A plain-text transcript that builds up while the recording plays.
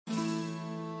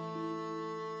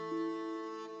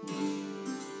All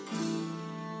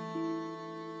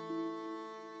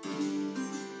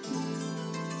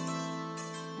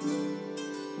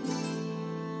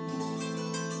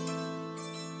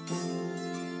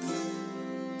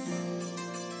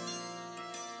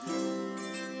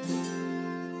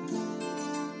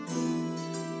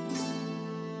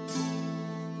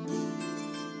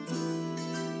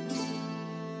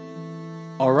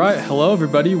right, hello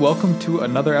everybody. Welcome to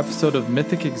another episode of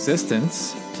Mythic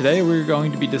Existence. Today we're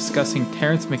going to be discussing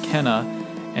Terence McKenna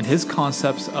and his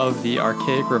concepts of the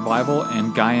archaic revival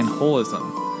and Gaian holism.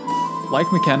 Like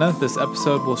McKenna, this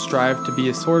episode will strive to be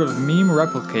a sort of meme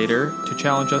replicator to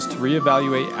challenge us to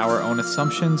reevaluate our own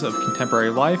assumptions of contemporary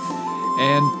life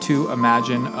and to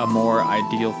imagine a more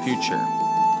ideal future.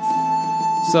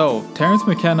 So, Terence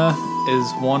McKenna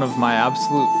is one of my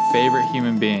absolute favorite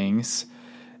human beings.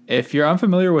 If you're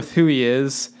unfamiliar with who he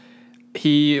is,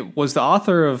 he was the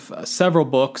author of several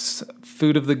books: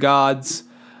 Food of the Gods,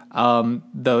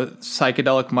 the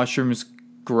Psychedelic Mushrooms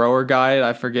Grower Guide.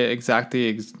 I forget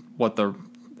exactly what the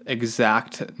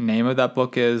exact name of that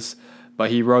book is,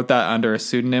 but he wrote that under a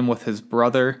pseudonym with his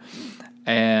brother.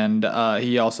 And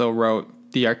he also wrote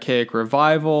The Archaic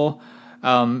Revival.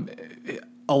 A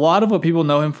lot of what people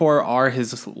know him for are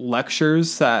his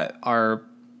lectures that are...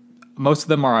 Most of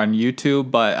them are on YouTube,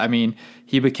 but I mean,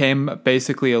 he became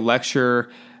basically a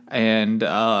lecturer, and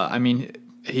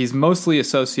he's mostly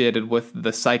associated with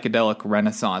the psychedelic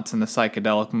renaissance and the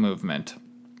psychedelic movement.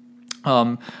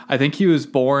 I think he was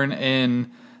born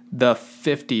in the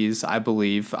 50s, I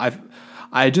believe. I've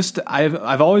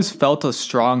always felt a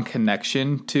strong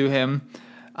connection to him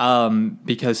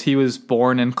because he was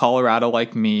born in Colorado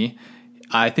like me.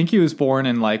 I think he was born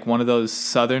in like one of those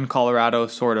southern Colorado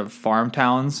sort of farm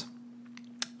towns.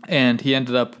 And he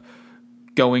ended up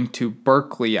going to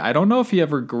Berkeley. I don't know if he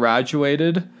ever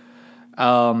graduated.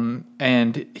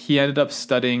 And he ended up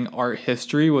studying art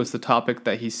history was the topic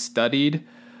that he studied.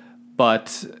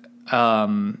 But,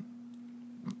 art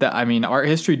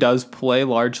history does play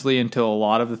largely into a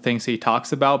lot of the things he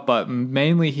talks about. But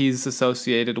mainly he's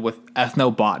associated with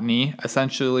ethnobotany,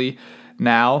 essentially,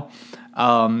 now.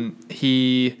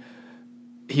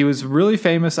 He was really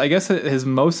famous. I guess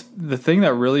the thing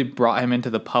that really brought him into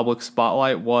the public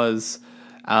spotlight was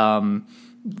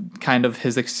kind of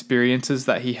his experiences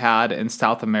that he had in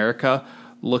South America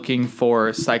looking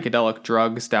for psychedelic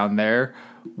drugs down there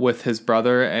with his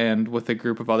brother and with a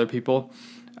group of other people.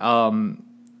 I'm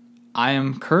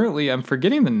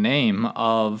forgetting the name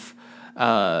of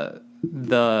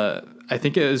I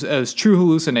think it was True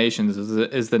Hallucinations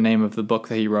is the name of the book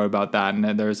that he wrote about that, and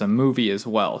there's a movie as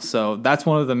well. So that's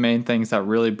one of the main things that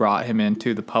really brought him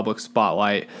into the public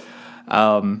spotlight.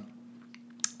 But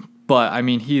I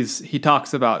mean, he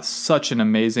talks about such an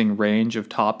amazing range of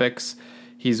topics.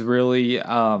 He's really,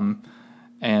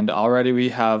 and already we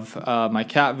have my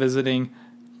cat visiting.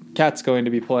 Cat's going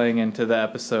to be playing into the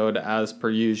episode as per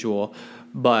usual.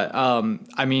 But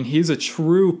he's a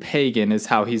true pagan, is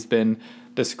how he's been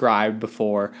described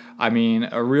before. I mean,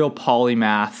 a real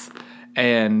polymath,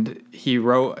 and he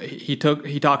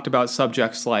talked about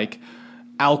subjects like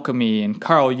alchemy and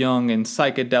Carl Jung and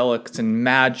psychedelics and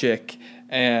magic.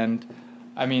 And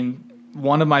I mean,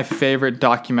 one of my favorite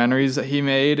documentaries that he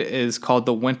made is called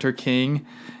The Winter King.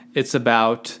 It's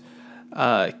about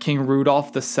King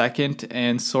Rudolph II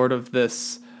and sort of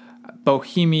this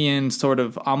bohemian, sort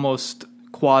of almost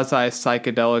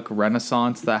quasi-psychedelic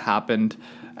renaissance that happened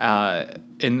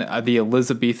in the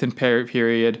Elizabethan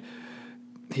period.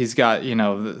 He's got,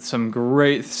 some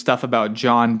great stuff about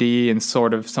John Dee and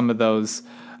sort of some of those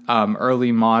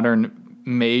early modern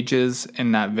mages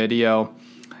in that video.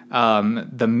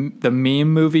 The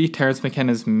meme movie, Terence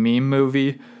McKenna's meme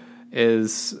movie,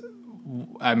 is,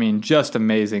 just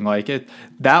amazing.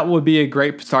 That would be a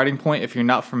great starting point if you're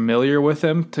not familiar with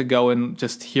him to go and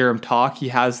just hear him talk. He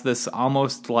has this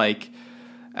almost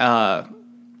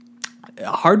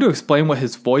hard to explain what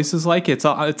his voice is like. It's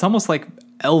almost like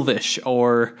elvish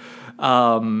or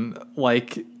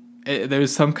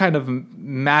there's some kind of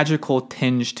magical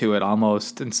tinge to it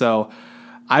almost. And so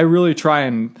I really try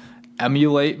and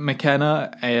emulate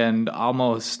McKenna and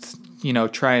almost,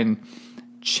 try and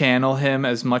channel him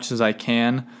as much as I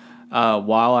can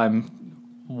while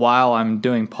I'm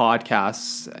doing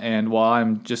podcasts and while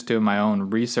I'm just doing my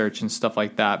own research and stuff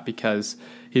like that, because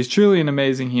he's truly an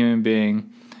amazing human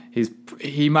being.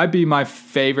 He might be my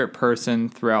favorite person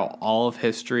throughout all of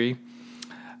history.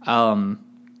 And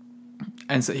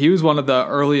so he was one of the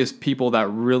earliest people that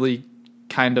really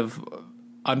kind of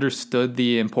understood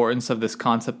the importance of this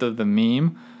concept of the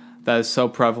meme that is so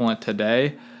prevalent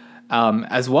today.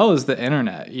 as well as the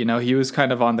internet. You know, he was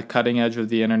kind of on the cutting edge of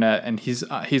the internet, and he's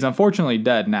unfortunately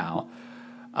dead now.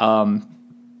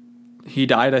 He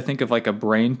died, I think, of like a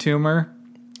brain tumor.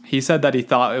 He said that he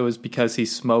thought it was because he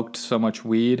smoked so much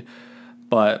weed,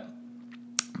 but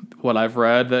what I've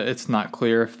read, it's not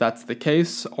clear if that's the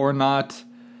case or not.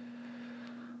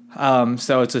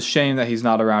 So it's a shame that he's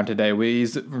not around today.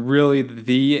 He's really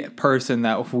the person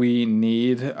that we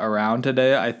need around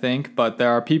today, I think. But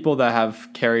there are people that have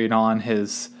carried on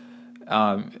his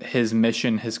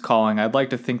mission, his calling. I'd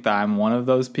like to think that I'm one of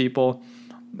those people.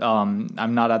 I'm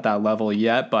not at that level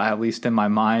yet, but at least in my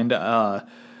mind,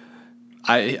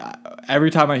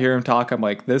 every time I hear him talk, I'm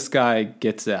like, this guy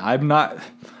gets it.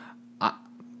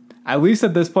 At least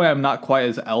at this point, I'm not quite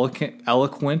as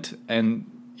eloquent, and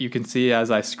you can see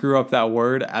as I screw up that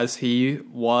word as he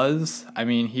was. I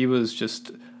mean, he was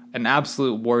just an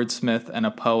absolute wordsmith and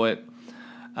a poet.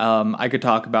 I could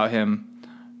talk about him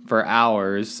for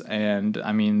hours, and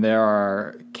I mean, there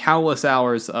are countless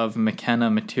hours of McKenna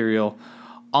material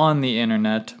on the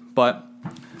internet, but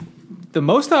the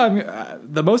most I'm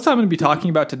going to be talking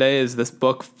about today is this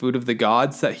book, Food of the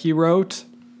Gods, that he wrote.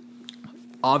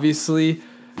 Obviously,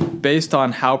 based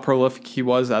on how prolific he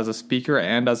was as a speaker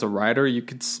and as a writer, you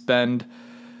could spend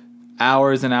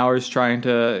hours and hours trying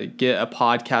to get a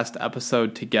podcast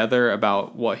episode together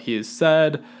about what he has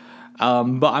said. But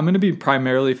I'm going to be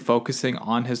primarily focusing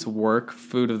on his work,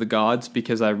 Food of the Gods,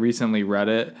 because I recently read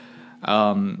it.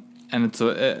 And it's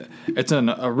a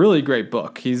really great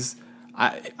book.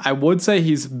 I would say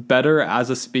he's better as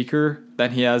a speaker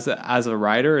than he is as a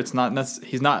writer. He's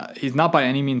not by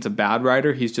any means a bad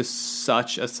writer. He's just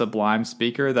such a sublime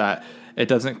speaker that it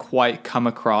doesn't quite come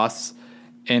across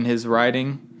in his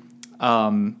writing,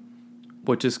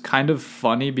 which is kind of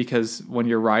funny because when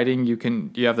you're writing, you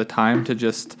have the time to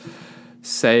just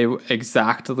say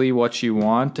exactly what you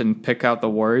want and pick out the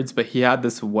words. But he had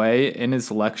this way in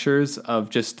his lectures of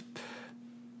just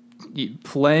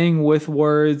playing with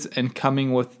words and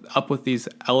coming up with these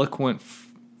eloquent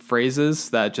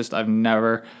phrases that just I've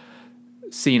never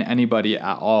seen anybody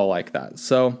at all like that.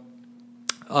 So,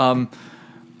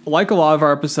 like a lot of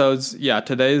our episodes,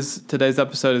 today's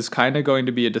episode is kind of going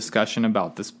to be a discussion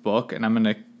about this book, and I'm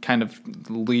going to kind of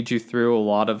lead you through a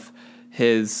lot of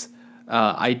his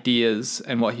ideas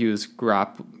and what he was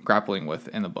grappling with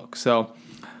in the book. So,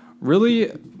 really,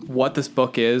 what this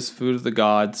book is, Food of the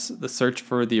Gods, The Search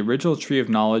for the Original Tree of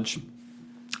Knowledge,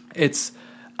 it's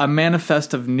a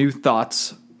manifest of new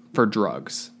thoughts for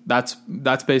drugs. That's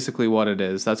basically what it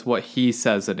is. That's what he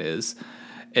says it is.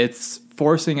 It's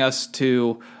forcing us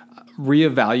to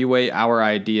reevaluate our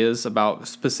ideas about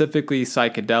specifically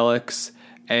psychedelics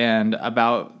and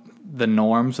about the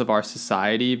norms of our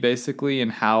society, basically,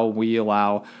 and how we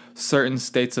allow certain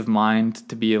states of mind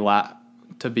to be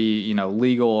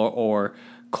legal or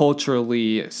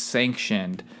culturally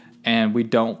sanctioned, and we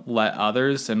don't let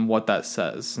others, and what that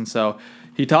says. And so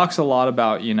he talks a lot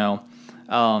about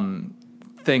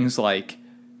things like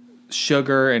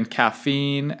sugar and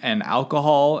caffeine and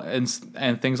alcohol and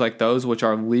things like those, which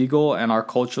are legal and are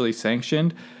culturally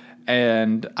sanctioned.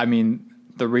 And I mean,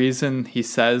 the reason he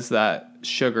says that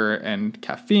sugar and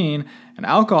caffeine and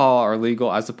alcohol are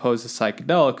legal as opposed to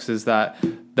psychedelics is that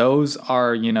those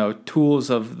are, tools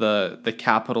of the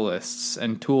capitalists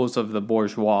and tools of the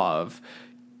bourgeois of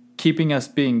keeping us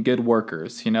being good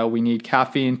workers. We need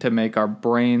caffeine to make our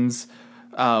brains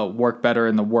work better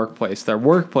in the workplace. They're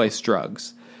workplace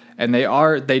drugs, and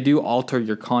they do alter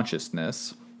your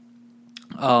consciousness.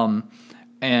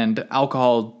 And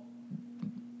alcohol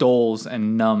dulls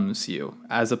and numbs you,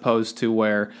 as opposed to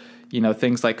where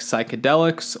things like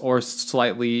psychedelics or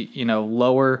slightly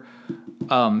lower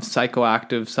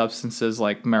psychoactive substances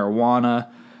like marijuana,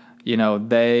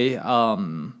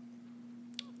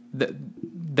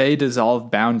 they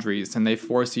dissolve boundaries, and they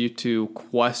force you to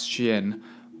question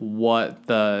what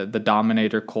the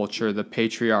dominator culture, the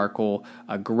patriarchal,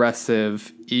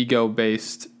 aggressive,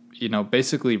 ego-based,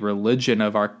 basically religion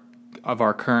of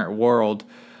our current world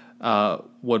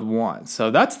would want. So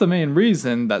that's the main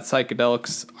reason that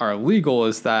psychedelics are illegal,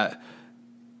 is that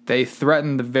they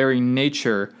threaten the very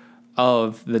nature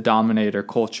of the dominator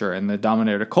culture, and the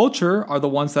dominator culture are the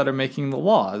ones that are making the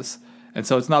laws. And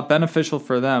so it's not beneficial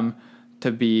for them to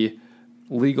be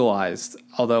legalized,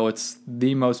 although it's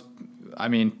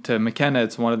to McKenna,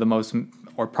 it's one of the most,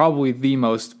 or probably the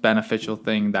most beneficial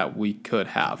thing that we could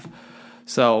have.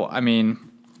 So,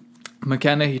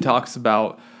 McKenna, he talks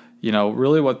about,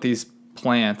 really what these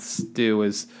plants do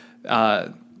is, they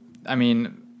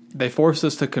force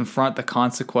us to confront the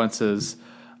consequences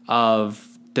of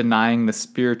denying the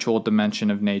spiritual dimension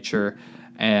of nature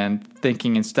and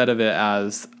thinking instead of it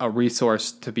as a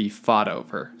resource to be fought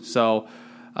over. So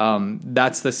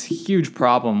that's this huge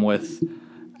problem with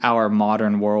our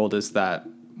modern world, is that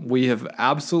we have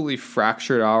absolutely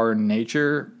fractured our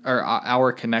nature, or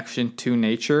our connection to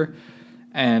nature,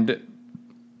 and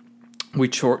we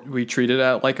treat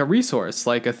it like a resource,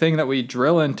 like a thing that we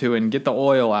drill into and get the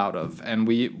oil out of. And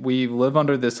we live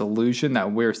under this illusion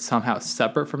that we're somehow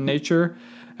separate from nature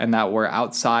and that we're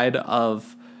outside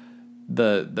of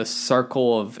the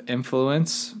circle of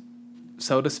influence,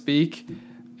 so to speak,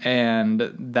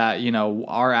 and that, you know,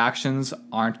 our actions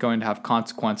aren't going to have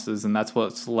consequences. And that's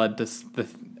what's led to the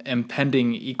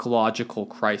impending ecological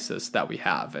crisis that we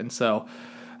have. And so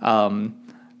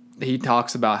he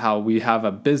talks about how we have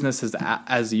a business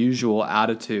as usual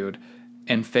attitude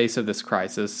in face of this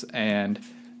crisis, and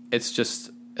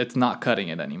it's not cutting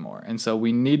it anymore. And so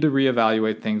we need to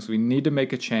reevaluate things. We need to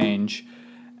make a change.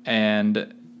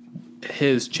 And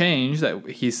his change that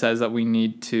he says that we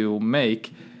need to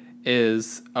make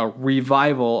is a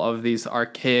revival of these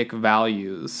archaic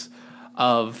values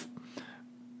of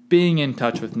being in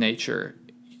touch with nature,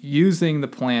 using the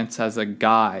plants as a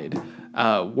guide,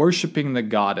 worshiping the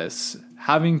goddess,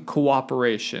 having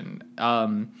cooperation.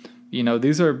 You know,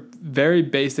 these are very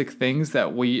basic things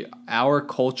that our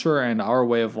culture and our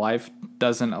way of life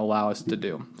doesn't allow us to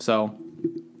do. So,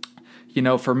 you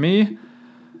know, for me,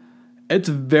 it's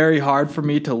very hard for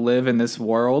me to live in this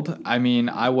world. I mean,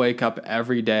 I wake up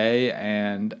every day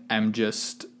and I'm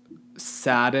just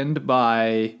saddened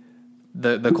by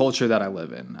the culture that I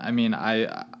live in. I mean,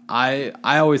 I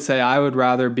always say I would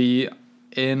rather be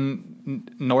in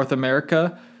North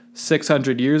America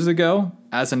 600 years ago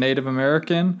as a Native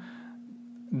American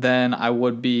than I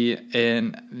would be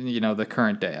in, you know, the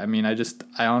current day. I mean, I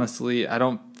honestly, I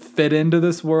don't fit into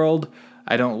this world.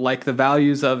 I don't like the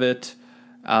values of it.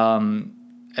 And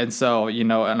so, you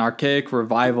know, an archaic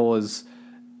revival is,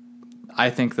 I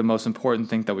think, the most important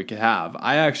thing that we could have.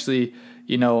 I actually,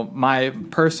 you know, my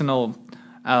personal,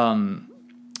 my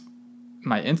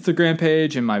Instagram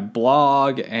page and my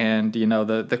blog and, you know,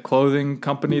 the clothing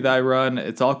company that I run,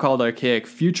 it's all called Archaic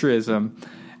Futurism.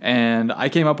 And I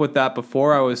came up with that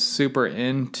before I was super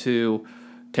into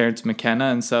Terence McKenna.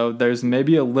 And so there's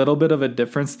maybe a little bit of a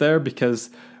difference there, because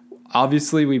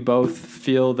obviously we both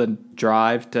feel the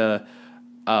drive to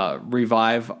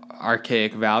revive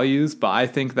archaic values. But I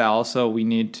think that also we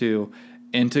need to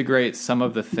integrate some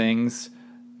of the things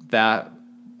that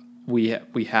we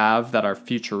have that are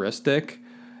futuristic.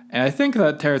 And I think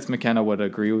that Terence McKenna would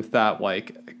agree with that,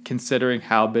 like, considering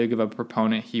how big of a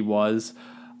proponent he was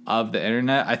of the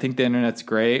internet. I think the internet's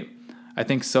great. I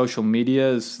think social media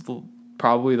is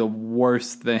probably the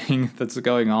worst thing that's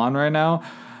going on right now.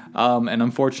 And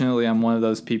unfortunately, I'm one of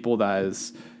those people that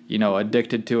is, you know,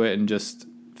 addicted to it and just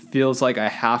feels like I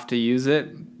have to use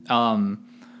it.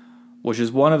 Which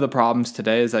is one of the problems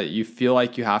today, is that you feel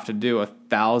like you have to do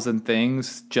 1,000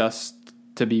 things just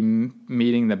to be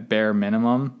meeting the bare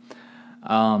minimum.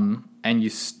 And you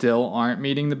still aren't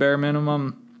meeting the bare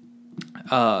minimum.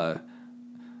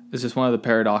 It's just one of the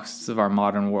paradoxes of our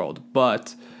modern world.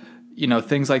 But, you know,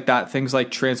 things like that, things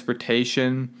like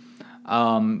transportation,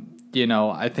 you know,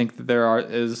 I think that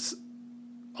is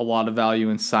a lot of value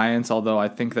in science, although I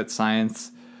think that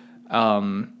science,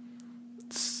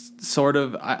 sort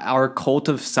of our cult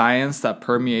of science that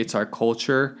permeates our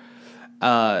culture,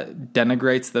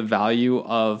 denigrates the value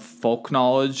of folk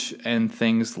knowledge and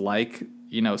things like,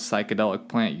 you know, psychedelic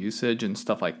plant usage and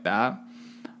stuff like that.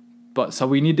 But so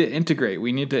we need to integrate.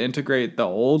 We need to integrate the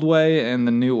old way and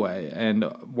the new way, and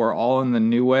we're all in the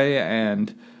new way.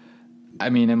 And I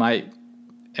mean, it might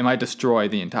destroy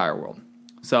the entire world.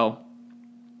 So,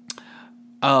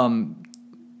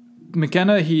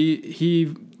 McKenna,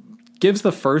 he gives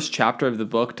the first chapter of the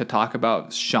book to talk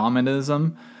about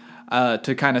shamanism,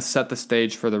 to kind of set the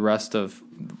stage for the rest of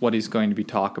what he's going to be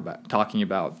talking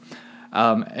about.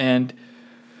 And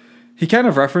he kind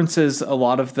of references a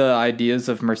lot of the ideas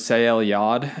of Mircea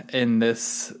Eliade in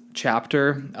this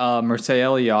chapter. Mircea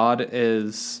Eliade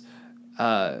is,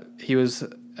 he was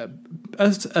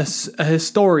a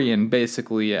historian,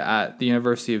 basically, at the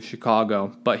University of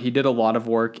Chicago, but he did a lot of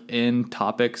work in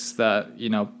topics that, you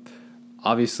know,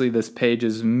 obviously this page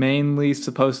is mainly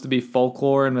supposed to be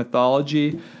folklore and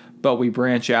mythology, but we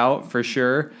branch out for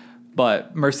sure.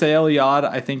 But Mircea Eliade,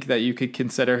 I think that you could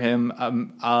consider him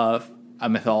a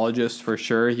mythologist for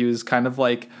sure. He was kind of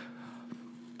like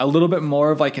a little bit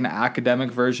more of like an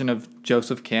academic version of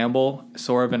Joseph Campbell,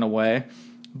 sort of in a way.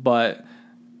 But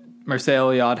Mircea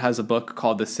Eliade has a book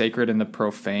called The Sacred and the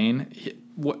Profane.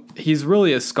 He's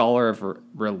really a scholar of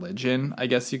religion, I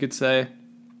guess you could say.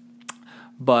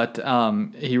 But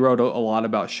he wrote a lot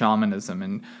about shamanism,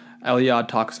 and Eliade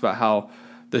talks about how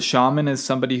the shaman is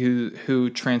somebody who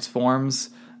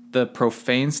transforms the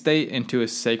profane state into a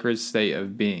sacred state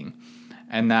of being,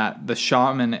 and that the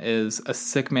shaman is a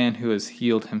sick man who has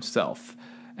healed himself.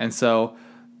 And so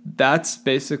that's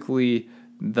basically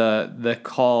the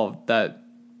call that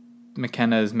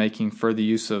McKenna is making for the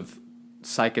use of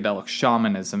psychedelic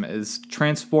shamanism, is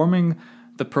transforming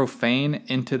the profane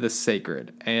into the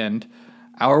sacred. And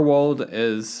our world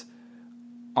is,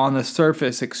 on the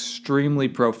surface, extremely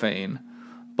profane,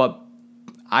 but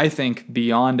I think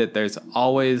beyond it, there's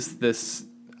always this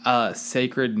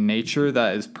sacred nature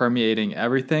that is permeating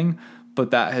everything,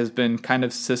 but that has been kind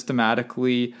of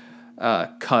systematically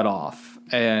cut off.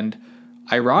 And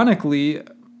ironically,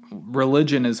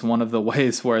 religion is one of the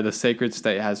ways where the sacred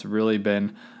state has really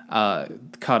been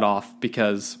cut off,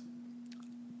 because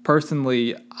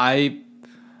personally, I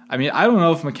don't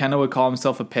know if McKenna would call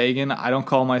himself a pagan. I don't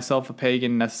call myself a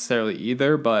pagan necessarily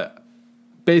either, but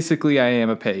basically I am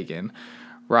a pagan,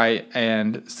 right?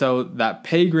 And so that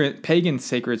pagan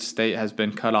sacred state has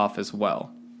been cut off as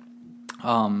well.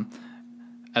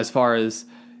 As far as,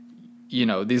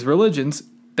 these religions,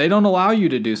 they don't allow you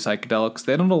to do psychedelics.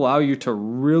 They don't allow you to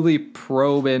really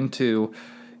probe into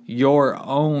your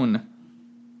own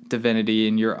divinity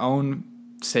and your own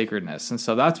sacredness. And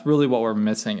so that's really what we're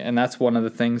missing. And that's one of the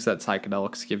things that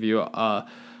psychedelics give you a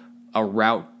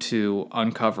route to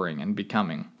uncovering and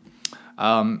becoming.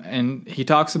 And he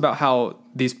talks about how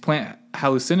these plant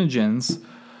hallucinogens,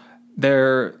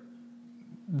 they're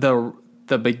the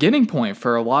beginning point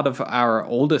for a lot of our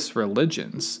oldest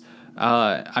religions.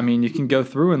 You can go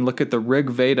through and look at the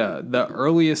Rig Veda, the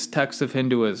earliest text of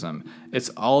Hinduism. It's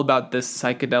all about this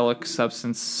psychedelic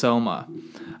substance, soma.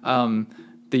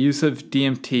 The use of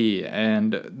DMT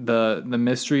and the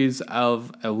mysteries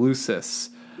of Eleusis,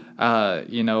 the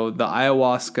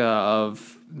ayahuasca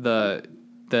of the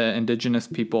indigenous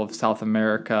people of South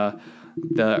America,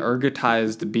 the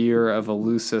ergotized beer of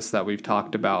Eleusis that we've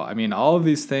talked about. All of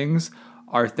these things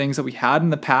are things that we had in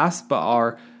the past, but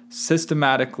are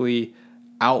systematically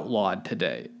outlawed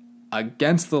today.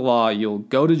 Against the law, you'll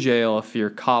go to jail if you're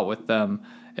caught with them.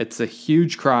 It's a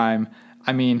huge crime.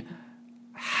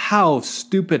 How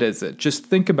stupid is it? Just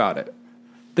think about it.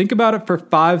 Think about it for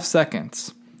 5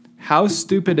 seconds. How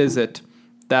stupid is it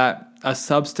that a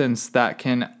substance that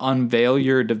can unveil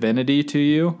your divinity to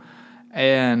you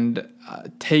and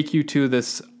take you to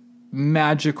this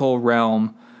magical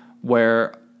realm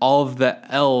where all of the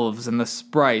elves and the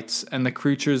sprites and the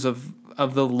creatures of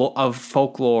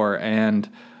folklore and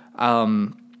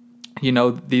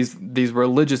these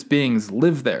religious beings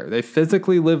live there. They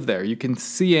physically live there. You can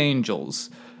see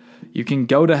angels. You can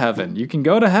go to heaven. You can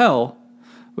go to hell,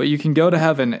 but you can go to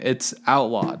heaven. It's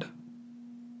outlawed.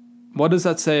 What does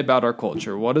that say about our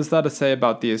culture? What does that say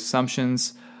about the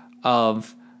assumptions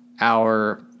of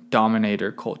our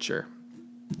dominator culture?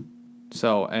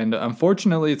 So, and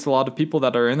unfortunately, it's a lot of people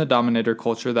that are in the dominator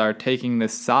culture that are taking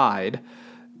this side.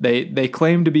 They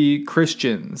claim to be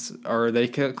Christians, or they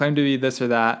claim to be this or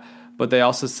that, but they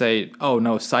also say, oh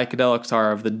no, psychedelics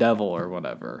are of the devil or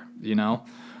whatever,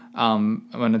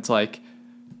 when it's like,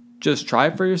 just try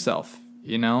it for yourself,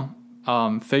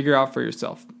 figure out for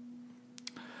yourself.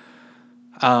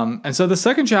 And so the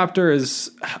second chapter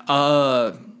is,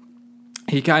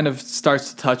 he kind of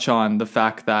starts to touch on the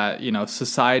fact that,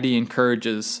 society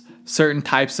encourages certain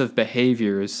types of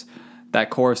behaviors that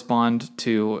correspond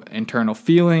to internal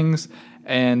feelings,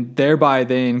 and thereby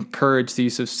they encourage the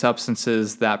use of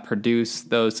substances that produce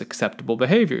those acceptable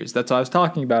behaviors. That's what I was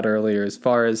talking about earlier, as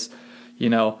far as,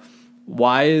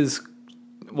 why is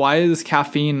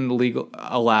caffeine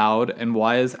allowed, and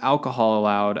why is alcohol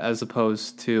allowed, as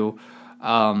opposed to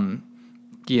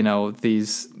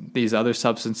these other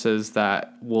substances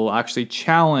that will actually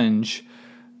challenge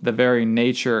the very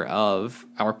nature of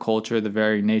our culture, the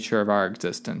very nature of our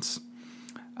existence.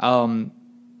 And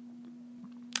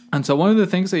so one of the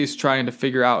things that he's trying to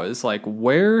figure out is, like,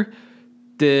 where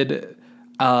did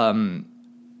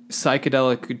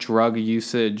psychedelic drug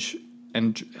usage,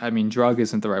 and drug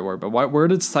isn't the right word, but where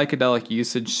did psychedelic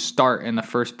usage start in the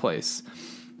first place?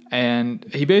 And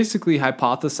he basically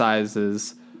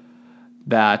hypothesizes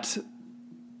that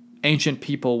ancient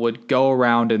people would go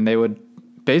around and they would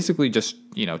basically just,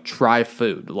 try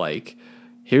food. Like,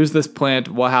 here's this plant,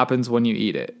 what happens when you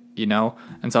eat it,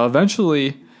 And so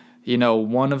eventually,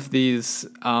 one of these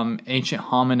ancient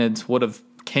hominids would have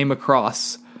came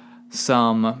across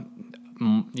some,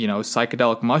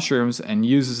 psychedelic mushrooms and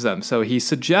uses them. So he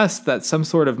suggests that some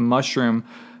sort of mushroom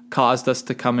caused us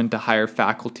to come into higher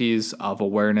faculties of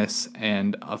awareness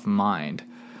and of mind.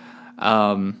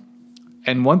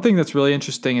 And one thing that's really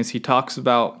interesting is he talks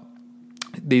about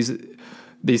these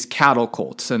cattle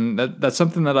cults, and that's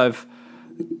something that I've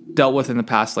dealt with in the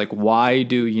past. Like, why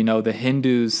do the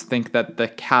Hindus think that the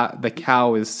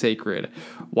cow is sacred?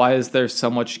 Why is there so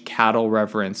much cattle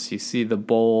reverence? You see the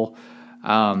bull.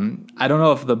 I don't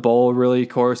know if the bull really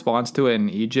corresponds to it in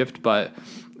Egypt, but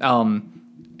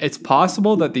it's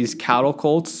possible that these cattle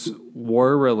cults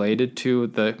were related to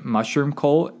the mushroom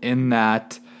cult, in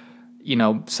that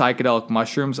psychedelic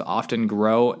mushrooms often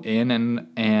grow in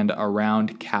and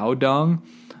around cow dung.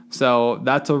 So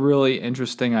that's a really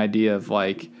interesting idea of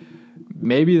like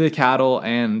maybe the cattle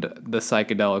and the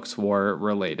psychedelics were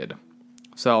related.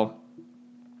 So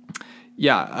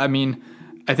yeah, I mean,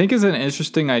 I think it's an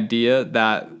interesting idea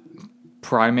that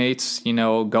primates,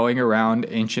 going around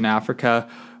ancient Africa,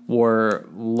 were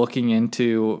looking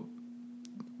into,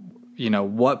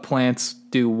 what plants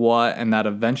do what, and that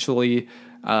eventually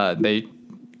they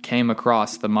came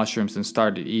across the mushrooms and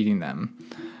started eating them.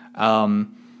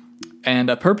 And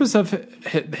a purpose of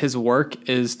his work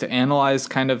is to analyze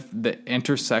kind of the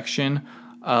intersection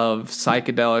of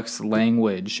psychedelics,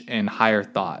 language, and higher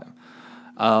thought.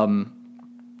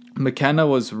 McKenna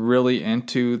was really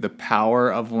into the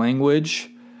power of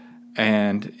language,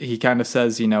 and he kind of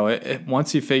says,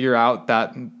 once you figure out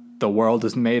that the world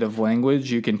is made of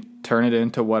language, you can turn it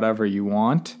into whatever you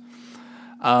want.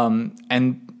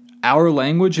 And our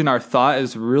language and our thought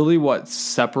is really what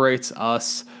separates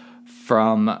us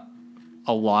from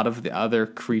a lot of the other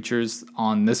creatures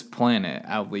on this planet,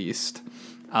 at least.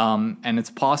 And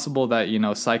it's possible that,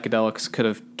 psychedelics could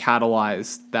have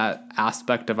catalyzed that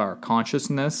aspect of our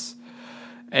consciousness.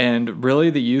 And really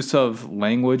the use of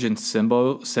language and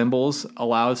symbols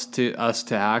allows us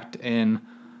to act in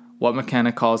what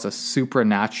McKenna calls a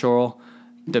supernatural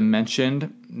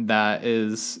dimension that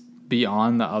is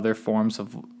beyond the other forms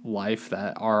of life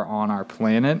that are on our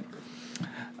planet.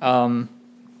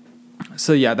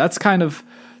 So yeah, that's kind of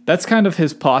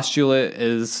his postulate.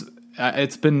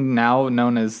 It's been now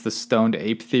known as the stoned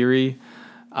ape theory,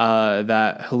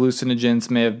 that hallucinogens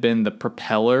may have been the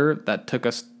propeller that took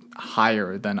us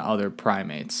higher than other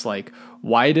primates. Like,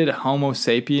 why did Homo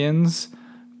sapiens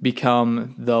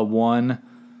become the one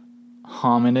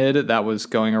hominid that was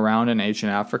going around in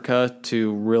ancient Africa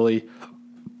to really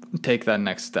take that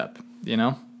next step,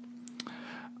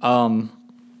 And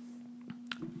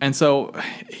so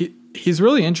he's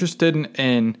really interested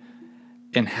in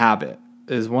habit,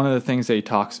 is one of the things that he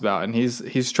talks about, and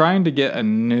he's trying to get a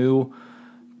new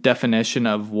definition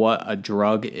of what a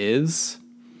drug is.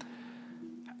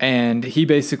 And he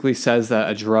basically says that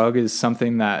a drug is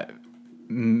something that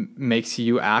makes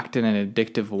you act in an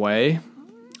addictive way.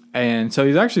 And so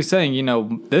he's actually saying,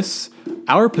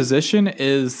 our position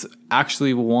is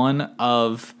actually one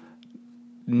of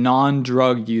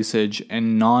non-drug usage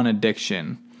and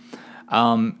non-addiction.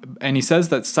 And he says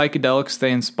that psychedelics,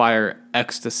 they inspire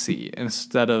ecstasy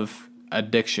instead of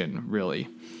addiction, really.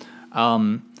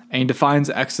 And he defines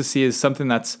ecstasy as something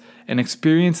that's an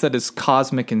experience that is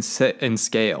cosmic in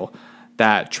scale,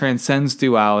 that transcends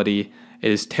duality.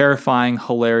 It is terrifying,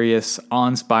 hilarious,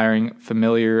 awe-inspiring,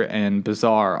 familiar, and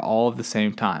bizarre all at the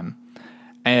same time.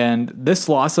 And this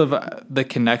loss of the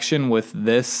connection with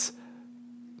this,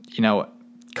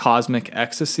 cosmic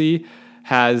ecstasy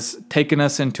has taken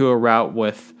us into a route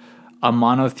with a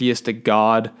monotheistic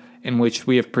God in which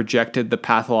we have projected the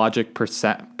pathologic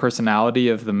personality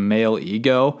of the male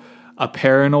ego, a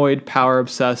paranoid,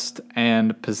 power-obsessed,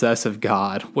 and possessive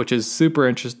God, which is super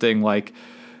interesting. Like,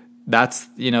 that's,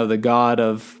 the God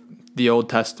of the Old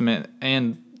Testament,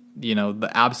 and,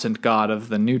 the absent God of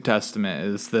the New Testament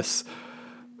is this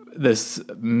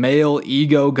male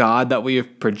ego God that we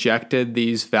have projected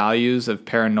these values of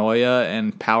paranoia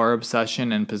and power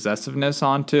obsession and possessiveness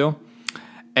onto.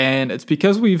 And it's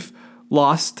because we've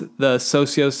lost the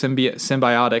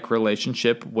socio-symbiotic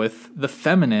relationship with the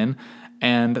feminine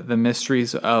and the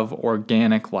mysteries of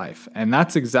organic life. And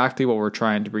that's exactly what we're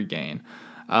trying to regain.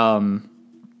 The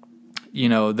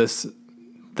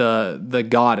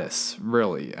goddess,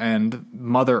 really, and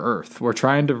Mother Earth. We're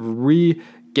trying to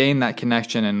regain that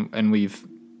connection, and we've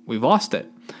lost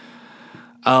it.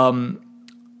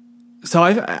 So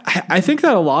I think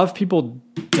that a lot of people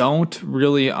don't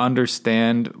really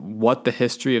understand what the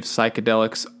history of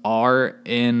psychedelics are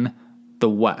in the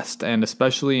West, and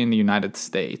especially in the United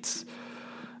States.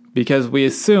 Because we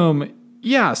assume,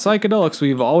 psychedelics,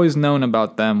 we've always known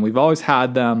about them, we've always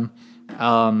had them,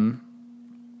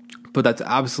 but that's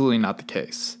absolutely not the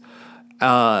case.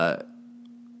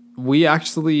 We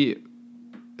actually,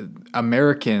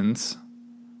 Americans,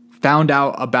 found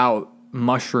out about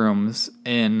mushrooms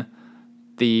in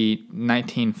the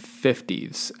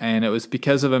 1950s, and it was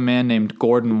because of a man named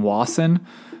Gordon Wasson,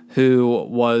 who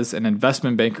was an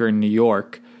investment banker in New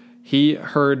York. He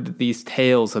heard these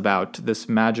tales about this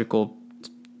magical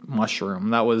mushroom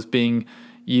that was being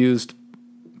used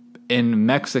in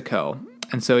Mexico.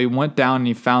 And so he went down and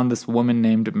he found this woman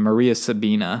named Maria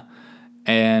Sabina,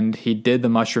 and he did the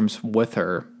mushrooms with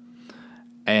her.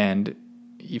 And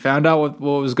he found out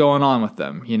what was going on with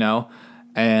them, you know?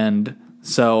 And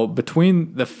so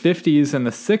between the 50s and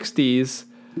the 60s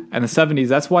and the 70s,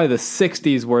 that's why the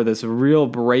 60s were this real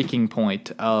breaking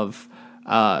point of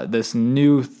this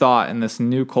new thought and this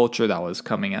new culture that was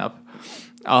coming up.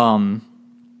 And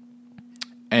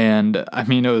I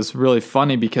mean, it was really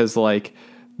funny because like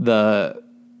the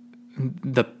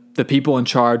people in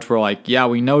charge were like, yeah,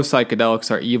 we know psychedelics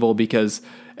are evil because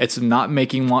it's not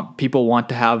making people want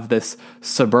to have this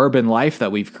suburban life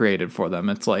that we've created for them.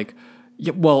 It's like,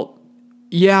 well,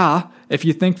 yeah, if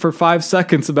you think for 5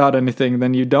 seconds about anything,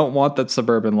 then you don't want that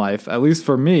suburban life. At least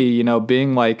for me, you know,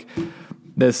 being like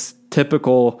this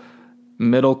typical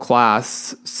middle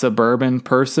class suburban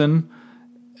person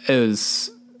is,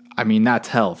 I mean, that's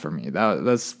hell for me.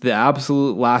 That's the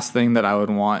absolute last thing that I would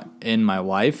want in my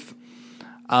life.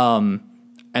 And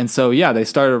so, yeah, they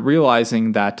started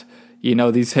realizing that, you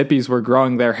know, these hippies were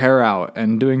growing their hair out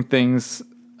and doing things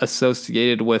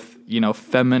associated with, you know,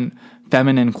 feminine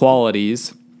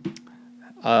qualities,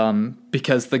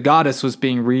 because the goddess was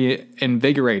being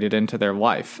reinvigorated into their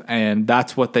life. And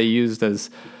that's what they used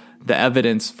as the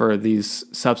evidence for these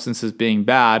substances being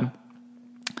bad.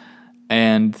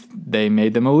 And they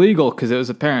made them illegal because it was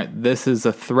apparent this is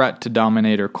a threat to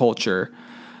dominator culture.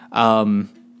 And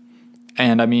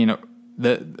I mean,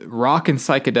 the rock and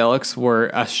psychedelics were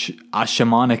a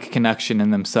shamanic connection in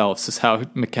themselves, is how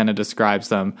McKenna describes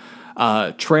them.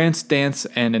 Trance, dance,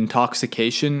 and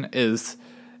intoxication is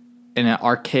an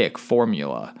archaic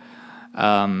formula.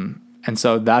 And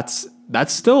so that's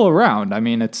still around. I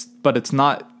mean, it's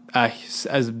not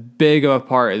as big of a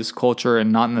part as culture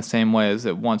and not in the same way as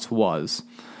it once was.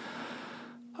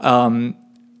 And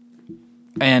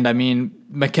I mean,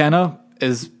 McKenna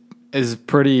is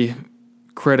pretty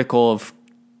critical of,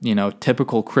 you know,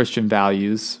 typical Christian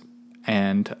values,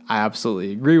 and I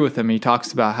absolutely agree with him. He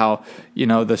talks about how, you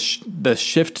know, the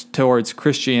shift towards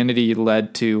Christianity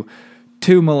led to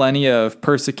 2 millennia of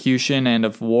persecution and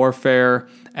of warfare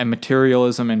and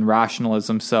materialism and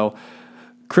rationalism. So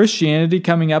Christianity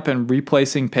coming up and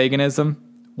replacing paganism,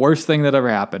 worst thing that ever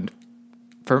happened.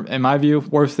 In my view,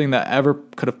 worst thing that ever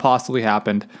could have possibly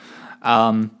happened.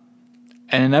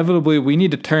 And inevitably, we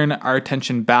need to turn our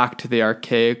attention back to the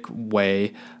archaic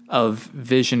way of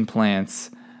vision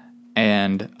plants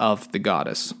and of the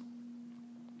goddess.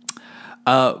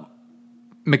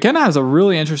 McKenna has a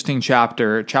really interesting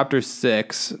chapter, chapter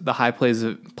 6, the high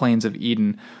plains of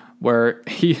Eden, where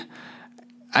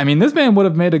this man would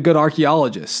have made a good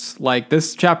archaeologist. Like,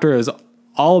 this chapter is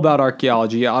all about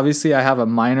archaeology. Obviously, I have a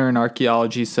minor in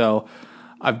archaeology, so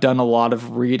I've done a lot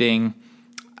of reading,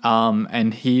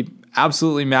 and he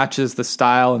absolutely matches the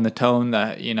style and the tone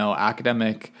that, you know,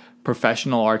 academic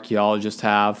professional archaeologists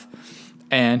have.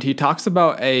 And he talks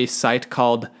about a site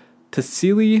called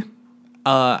Tassili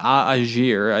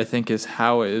Ajir, I think is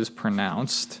how it is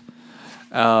pronounced.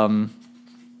 But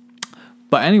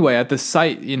anyway, at the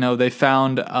site, you know, they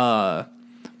found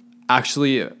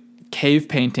actually cave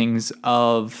paintings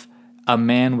of a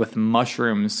man with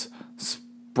mushrooms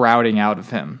sprouting out of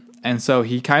him. And so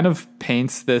he kind of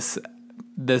paints this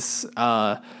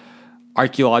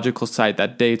archaeological site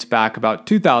that dates back about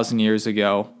 2,000 years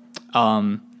ago,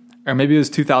 or maybe it was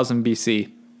 2000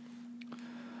 BC,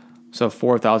 so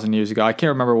 4,000 years ago. I can't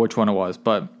remember which one it was,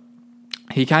 but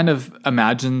he kind of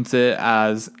imagines it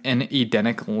as an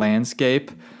Edenic landscape,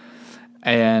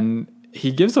 and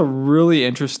he gives a really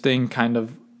interesting kind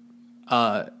of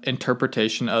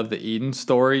interpretation of the Eden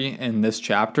story in this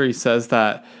chapter. He says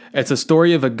that it's a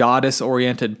story of a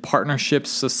goddess-oriented partnership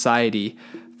society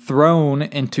thrown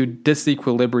into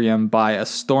disequilibrium by a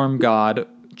storm god,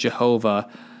 Jehovah,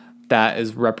 that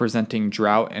is representing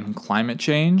drought and climate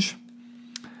change.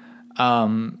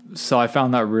 So I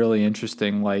found that really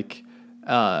interesting. Like,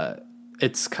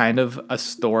 it's kind of a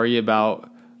story about,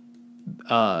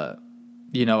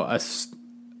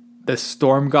 the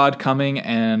storm god coming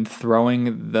and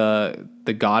throwing the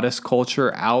goddess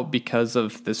culture out because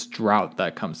of this drought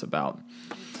that comes about.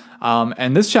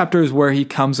 And this chapter is where he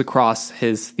comes across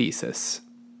his thesis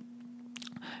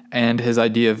and his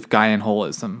idea of Gaian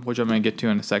holism, which I'm going to get to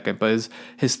in a second. But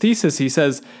his thesis, he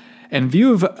says, in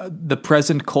view of the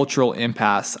present cultural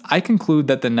impasse, I conclude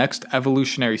that the next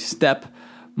evolutionary step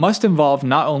must involve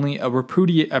not only a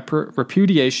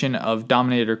repudiation of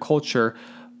dominator culture,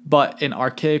 but an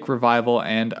archaic revival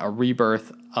and a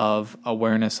rebirth of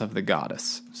awareness of the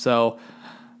goddess. So,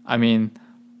 I mean,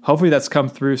 hopefully that's come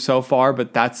through so far,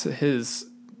 but that's his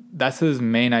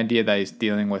main idea that he's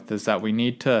dealing with, is that we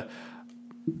need to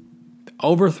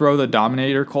overthrow the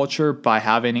dominator culture by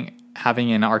having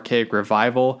an archaic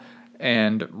revival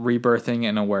and rebirthing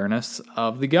an awareness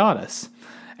of the goddess.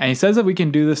 And he says that we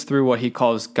can do this through what he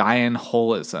calls Gaian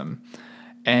holism.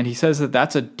 And he says that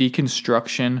that's a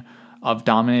deconstruction of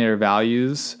dominator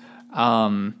values,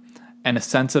 and a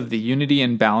sense of the unity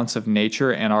and balance of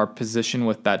nature and our position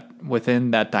within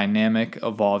that dynamic,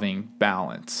 evolving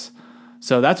balance.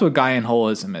 So that's what Gaian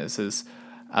holism is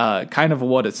kind of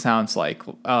what it sounds like.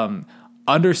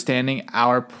 Understanding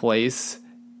our place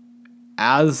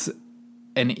as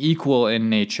an equal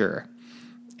in nature.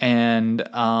 And,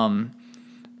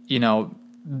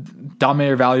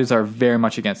 dominator values are very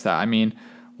much against that. I mean,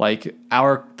 like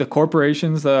the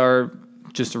corporations that are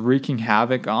just wreaking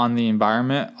havoc on the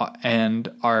environment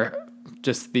and are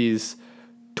just these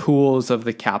tools of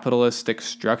the capitalistic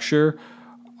structure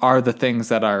are the things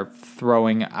that are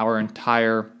throwing our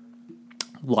entire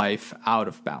life out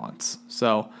of balance.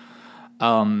 So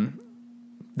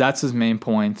that's his main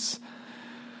points.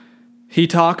 He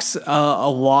talks a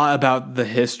lot about the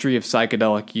history of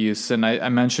psychedelic use, and I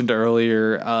mentioned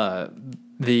earlier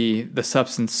the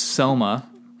substance soma.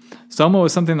 Soma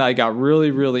was something that I got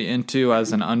really, really into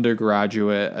as an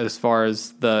undergraduate, as far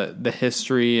as the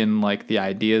history and like the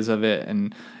ideas of it,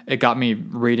 and it got me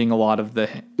reading a lot of the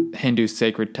Hindu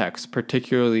sacred texts,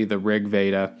 particularly the Rig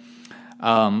Veda.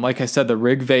 Like I said, the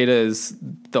Rig Veda is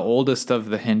the oldest of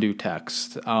the Hindu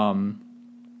texts.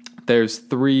 There's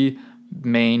 3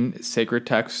 main sacred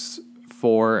texts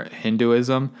for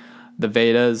Hinduism: the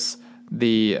Vedas,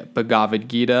 the Bhagavad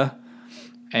Gita,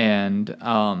 and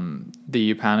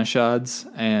the Upanishads.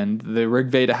 And the Rig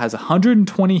Veda has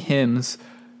 120 hymns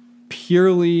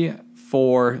purely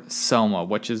for soma,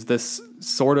 which is this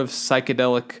sort of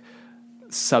psychedelic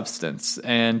substance.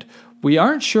 And we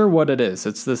aren't sure what it is.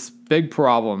 It's this big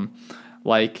problem.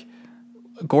 Like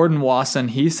Gordon Wasson,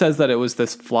 he says that it was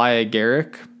this fly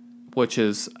agaric, which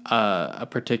is a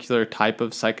particular type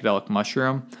of psychedelic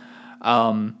mushroom.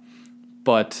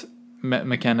 But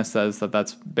McKenna says that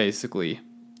that's basically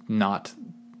not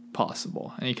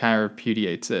possible, and he kind of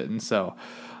repudiates it. And so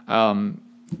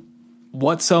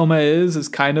what soma is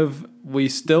kind of, we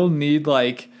still need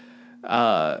kind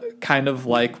of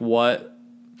like what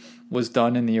was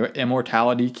done in the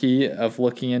Immortality Key of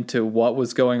looking into what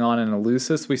was going on in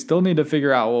Eleusis. We still need to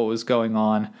figure out what was going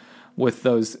on with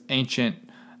those ancient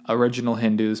original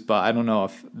Hindus, but I don't know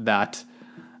if that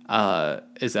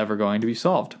is ever going to be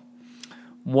solved.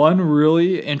 One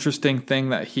really interesting thing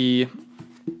that he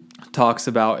talks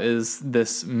about is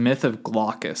this myth of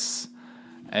Glaucus.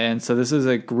 And so this is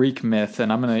a Greek myth,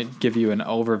 and I'm going to give you an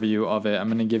overview of it. I'm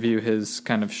going to give you his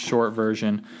kind of short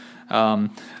version.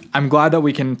 I'm glad that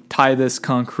we can tie this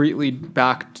concretely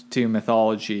back to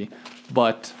mythology,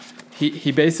 but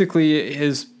he basically,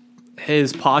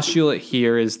 his postulate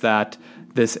here is that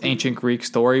this ancient Greek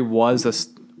story was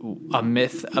a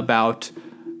myth about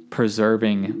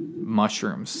preserving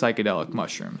mushrooms, psychedelic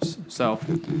mushrooms. So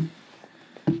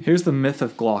here's the myth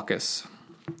of Glaucus.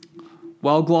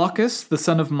 While Glaucus, the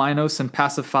son of Minos and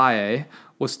Pasiphae,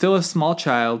 was still a small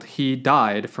child, he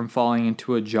died from falling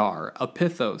into a jar, a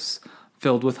pithos,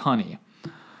 filled with honey,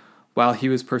 while he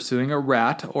was pursuing a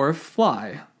rat or a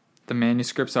fly. The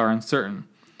manuscripts are uncertain.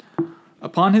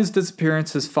 Upon his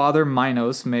disappearance, his father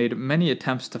Minos made many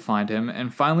attempts to find him,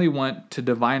 and finally went to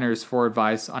diviners for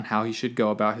advice on how he should go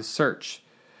about his search.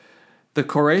 The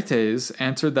Koretes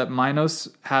answered that Minos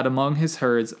had among his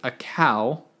herds a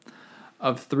cow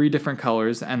of 3 different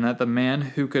colors, and that the man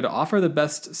who could offer the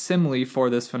best simile for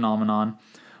this phenomenon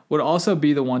would also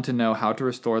be the one to know how to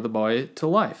restore the boy to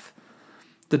life.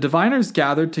 The diviners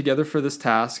gathered together for this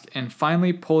task, and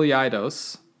finally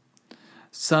Polyidus,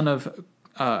 son of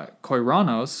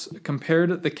Koiranos,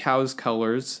 compared the cow's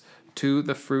colors to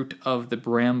the fruit of the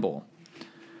bramble.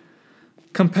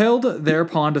 Compelled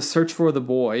thereupon to search for the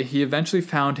boy, he eventually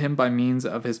found him by means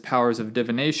of his powers of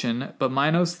divination, but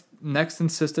Minos next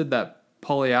insisted that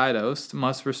Polyidus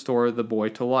must restore the boy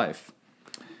to life.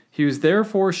 He was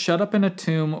therefore shut up in a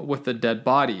tomb with the dead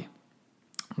body.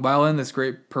 While in this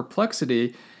great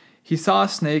perplexity, he saw a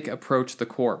snake approach the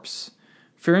corpse.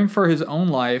 Fearing for his own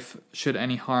life, should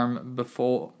any harm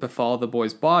befall the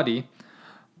boy's body,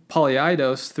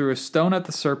 Polyidus threw a stone at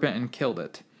the serpent and killed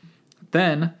it.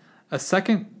 Then a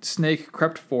second snake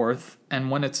crept forth,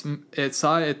 and when it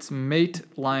saw its mate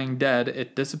lying dead,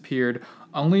 it disappeared,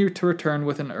 only to return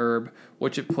with an herb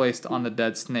which it placed on the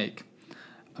dead snake,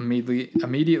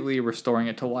 immediately restoring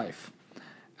it to life.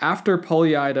 After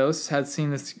Polyidus had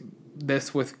seen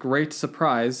this with great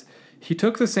surprise, he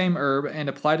took the same herb and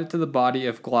applied it to the body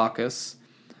of Glaucus,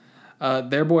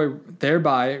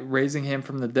 thereby raising him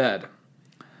from the dead.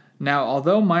 Now,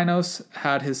 although Minos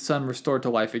had his son restored to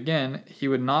life again, he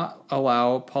would not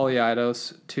allow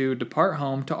Polyidus to depart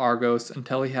home to Argos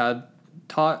until he had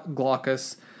taught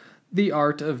Glaucus the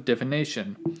art of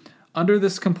divination. Under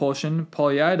this compulsion,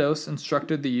 Polyidus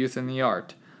instructed the youth in the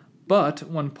art. But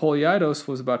when Polyidus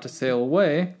was about to sail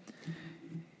away,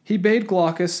 he bade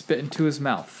Glaucus spit into his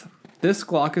mouth. This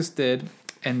Glaucus did,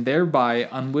 and thereby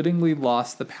unwittingly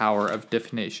lost the power of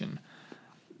divination.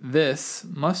 This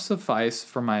must suffice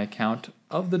for my account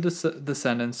of the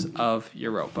descendants of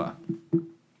Europa.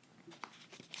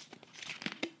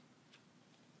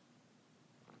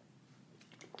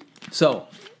 So,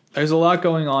 there's a lot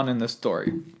going on in this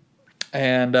story.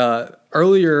 And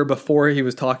earlier, before he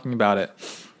was talking about it,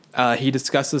 he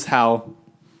discusses how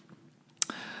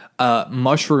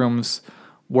mushrooms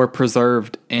were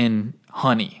preserved in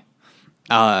honey.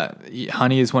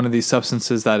 Honey is one of these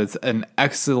substances that is an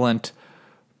excellent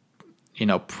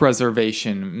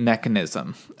preservation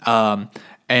mechanism.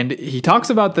 And he talks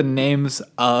about the names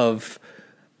of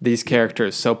these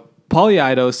characters. So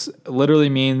Polyidus literally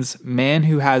means man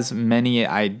who has many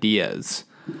ideas.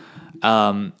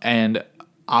 And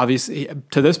obviously,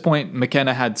 to this point,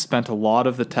 McKenna had spent a lot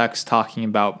of the text talking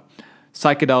about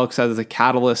psychedelics as a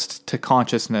catalyst to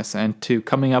consciousness and to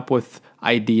coming up with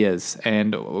ideas.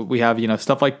 And we have,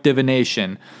 stuff like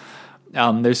divination.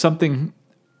 There's something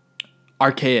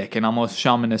archaic and almost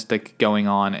shamanistic going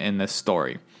on in this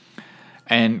story.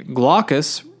 And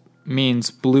Glaucus means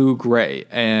blue-gray,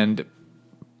 and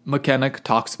McKenna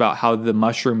talks about how the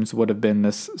mushrooms would have been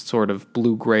this sort of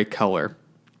blue-gray color.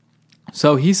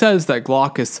 So he says that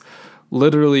Glaucus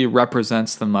literally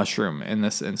represents the mushroom in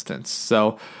this instance.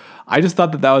 So I just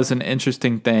thought that was an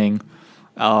interesting thing,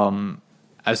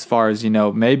 as far as,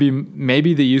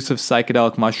 maybe the use of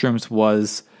psychedelic mushrooms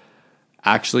was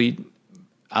actually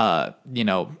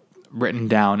written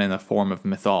down in the form of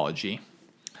mythology.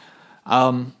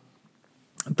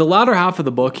 The latter half of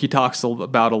the book, he talks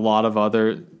about a lot of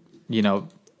other,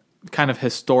 kind of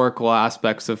historical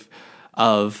aspects of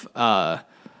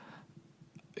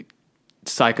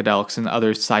psychedelics and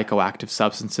other psychoactive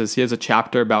substances. He has a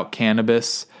chapter about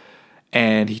cannabis,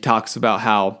 and he talks about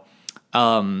how,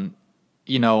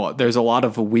 there's a lot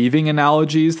of weaving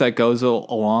analogies that goes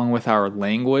along with our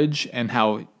language, and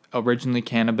how originally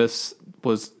cannabis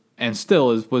was and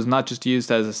still was not just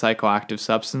used as a psychoactive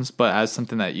substance, but as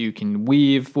something that you can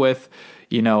weave with.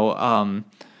 You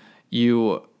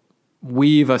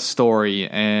weave a story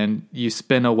and you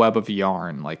spin a web of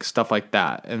yarn, like stuff like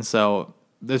that. And so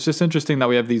it's just interesting that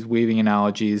we have these weaving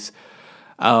analogies.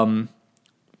 Cannabis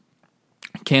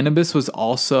was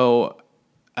also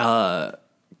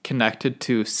connected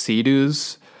to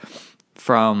Sidhus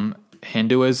from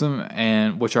Hinduism,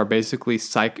 and which are basically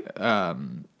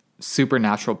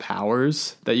supernatural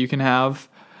powers that you can have.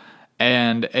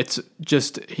 And it's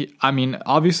just,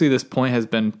 obviously this point has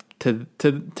been to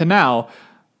now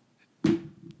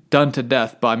done to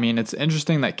death, but it's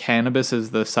interesting that cannabis is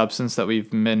the substance that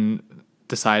we've been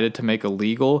decided to make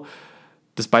illegal,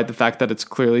 despite the fact that it's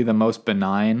clearly the most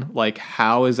benign. Like,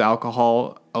 how is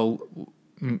alcohol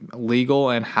legal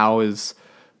and how is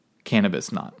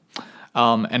cannabis not?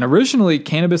 And originally,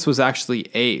 cannabis was actually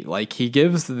ate. Like, he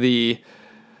gives a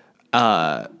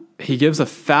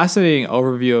fascinating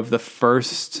overview of the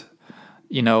first,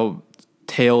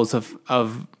 tales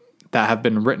of that have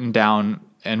been written down,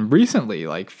 and recently,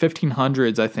 like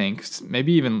 1500s, I think,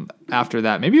 maybe even after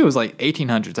that, maybe it was like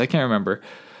 1800s, I can't remember.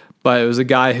 But it was a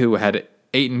guy who had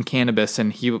eaten cannabis,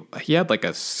 and he had like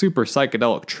a super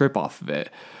psychedelic trip off of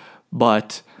it.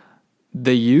 But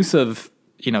the use of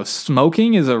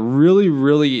smoking is a really,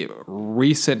 really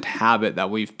recent habit that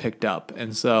we've picked up.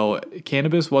 And so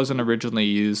cannabis wasn't originally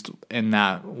used in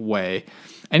that way.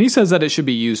 And he says that it should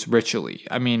be used ritually.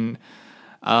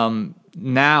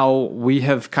 Now we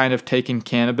have kind of taken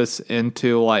cannabis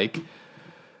into like,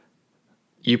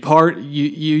 you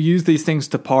use these things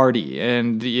to party,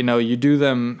 and you do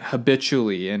them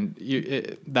habitually, and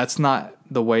that's not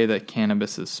the way that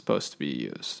cannabis is supposed to be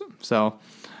used. So,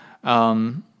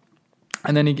 and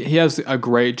then he has a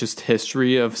great just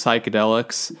history of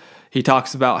psychedelics. He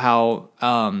talks about how,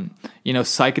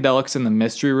 psychedelics and the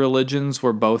mystery religions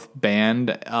were both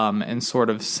banned in sort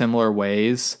of similar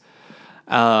ways.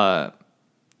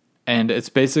 And it's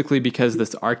basically because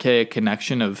this archaic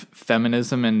connection of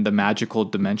feminism and the magical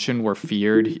dimension were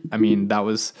feared. I mean, that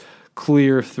was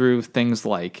clear through things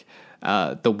like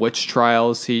the witch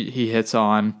trials he hits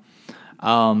on.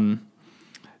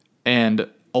 And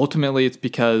ultimately, it's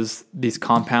because these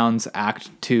compounds act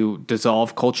to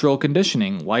dissolve cultural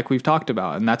conditioning, like we've talked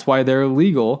about. And that's why they're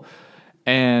illegal.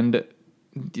 And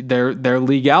their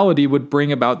legality would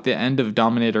bring about the end of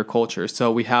dominator culture.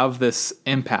 So we have this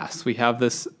impasse. We have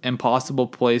this impossible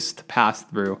place to pass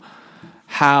through.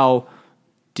 How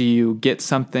do you get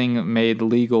something made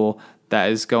legal that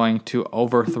is going to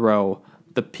overthrow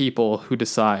the people who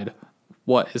decide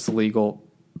what is legal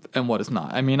and what is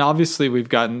not? I mean, obviously we've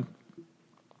gotten,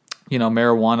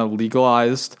 marijuana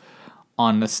legalized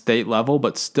on a state level,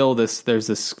 but still there's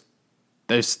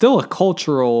still a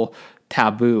cultural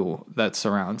taboo that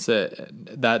surrounds it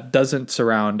that doesn't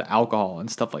surround alcohol and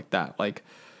stuff like that. Like,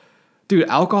 dude,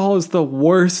 alcohol is the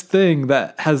worst thing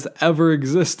that has ever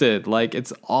existed. Like,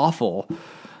 it's awful.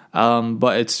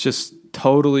 But it's just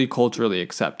totally culturally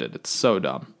accepted. It's so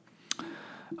dumb.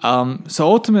 So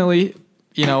ultimately,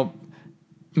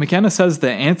 McKenna says the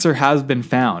answer has been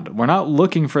found. We're not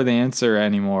looking for the answer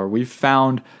anymore. We've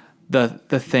found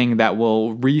the thing that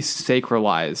will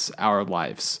re-sacralize our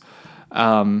lives.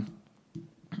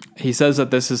 He says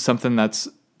that this is something that's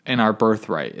in our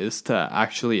birthright, is to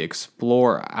actually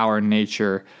explore our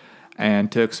nature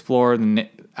and to explore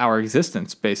our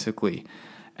existence, basically.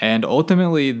 And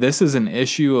ultimately, this is an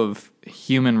issue of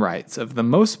human rights, of the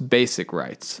most basic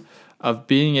rights, of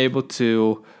being able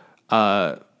to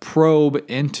probe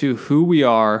into who we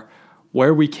are,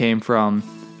 where we came from,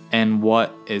 and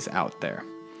what is out there.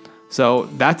 So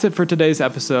that's it for today's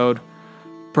episode.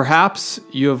 Perhaps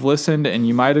you have listened and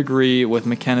you might agree with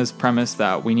McKenna's premise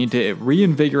that we need to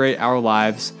reinvigorate our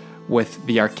lives with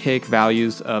the archaic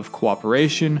values of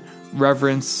cooperation,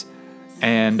 reverence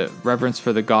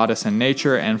for the goddess and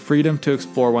nature, and freedom to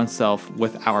explore oneself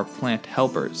with our plant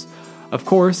helpers. Of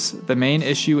course, the main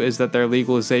issue is that their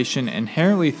legalization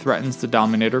inherently threatens the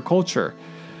dominator culture.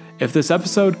 If this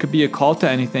episode could be a call to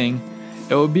anything,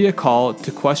 it would be a call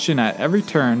to question at every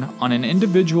turn, on an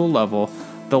individual level,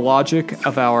 the logic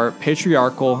of our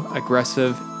patriarchal,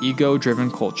 aggressive, ego-driven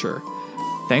culture.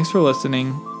 Thanks for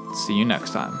listening. See you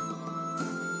next time.